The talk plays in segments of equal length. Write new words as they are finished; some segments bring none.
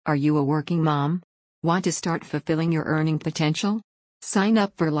Are you a working mom? Want to start fulfilling your earning potential? Sign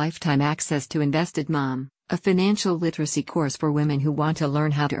up for lifetime access to Invested Mom, a financial literacy course for women who want to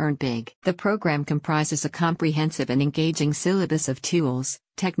learn how to earn big. The program comprises a comprehensive and engaging syllabus of tools,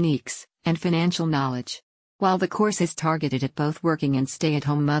 techniques, and financial knowledge. While the course is targeted at both working and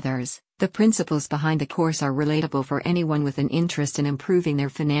stay-at-home mothers, the principles behind the course are relatable for anyone with an interest in improving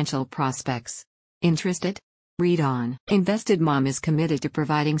their financial prospects. Interested? Read on. Invested Mom is committed to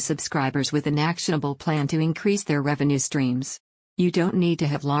providing subscribers with an actionable plan to increase their revenue streams. You don't need to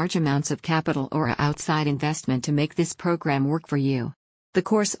have large amounts of capital or outside investment to make this program work for you. The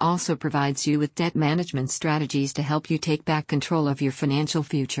course also provides you with debt management strategies to help you take back control of your financial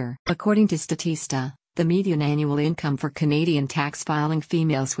future. According to Statista, the median annual income for Canadian tax filing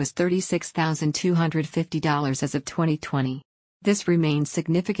females was $36,250 as of 2020. This remains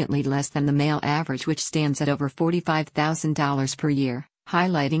significantly less than the male average, which stands at over $45,000 per year,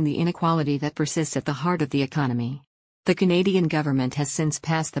 highlighting the inequality that persists at the heart of the economy. The Canadian government has since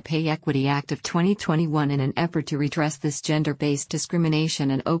passed the Pay Equity Act of 2021 in an effort to redress this gender-based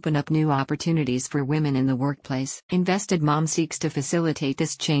discrimination and open up new opportunities for women in the workplace. Invested Mom seeks to facilitate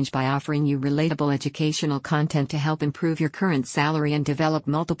this change by offering you relatable educational content to help improve your current salary and develop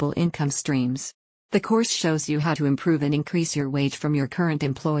multiple income streams. The course shows you how to improve and increase your wage from your current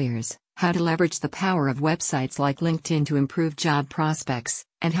employers, how to leverage the power of websites like LinkedIn to improve job prospects,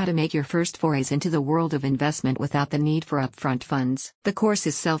 and how to make your first forays into the world of investment without the need for upfront funds. The course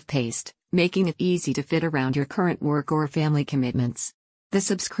is self-paced, making it easy to fit around your current work or family commitments. The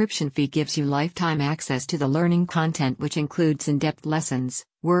subscription fee gives you lifetime access to the learning content, which includes in-depth lessons,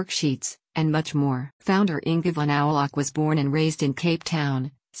 worksheets, and much more. Founder Inge van Ouwelok was born and raised in Cape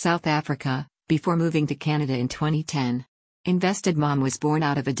Town, South Africa, before moving to Canada in 2010. Invested Mom was born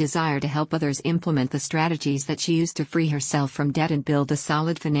out of a desire to help others implement the strategies that she used to free herself from debt and build a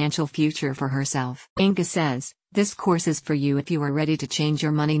solid financial future for herself. Inge says, "This course is for you if you are ready to change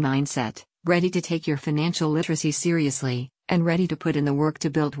your money mindset, ready to take your financial literacy seriously, and ready to put in the work to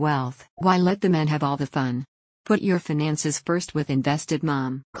build wealth. Why let the men have all the fun? Put your finances first with Invested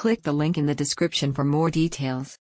Mom." Click the link in the description for more details.